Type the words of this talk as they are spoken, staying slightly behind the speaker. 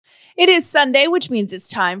It is Sunday, which means it's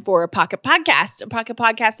time for a Pocket Podcast. A Pocket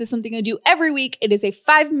Podcast is something I do every week. It is a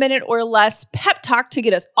 5-minute or less pep talk to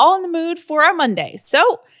get us all in the mood for our Monday.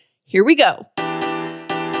 So here we go.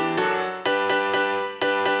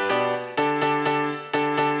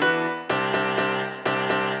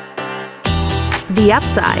 The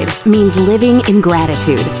upside means living in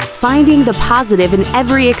gratitude, finding the positive in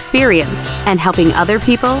every experience, and helping other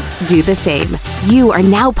people do the same. You are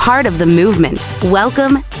now part of the movement.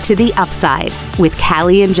 Welcome to The Upside with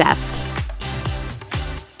Callie and Jeff.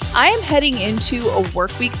 I am heading into a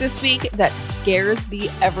work week this week that scares the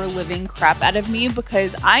ever-living crap out of me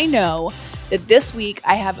because I know that this week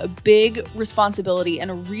I have a big responsibility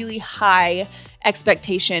and a really high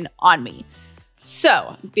expectation on me.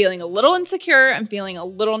 So I'm feeling a little insecure. I'm feeling a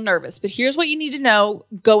little nervous, but here's what you need to know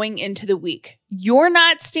going into the week. You're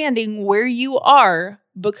not standing where you are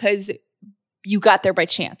because you got there by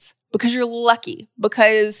chance, because you're lucky,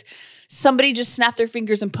 because somebody just snapped their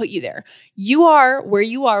fingers and put you there. You are where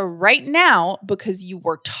you are right now because you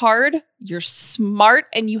worked hard, you're smart,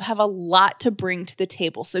 and you have a lot to bring to the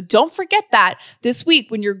table. So don't forget that this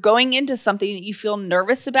week when you're going into something that you feel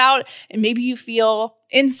nervous about and maybe you feel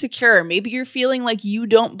insecure, maybe you're feeling like you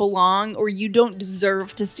don't belong or you don't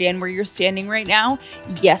deserve to stand where you're standing right now.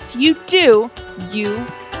 Yes, you do. You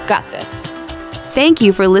got this. Thank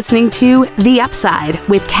you for listening to The Upside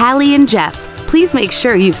with Callie and Jeff. Please make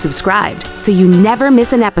sure you've subscribed so you never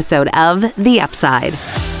miss an episode of The Upside.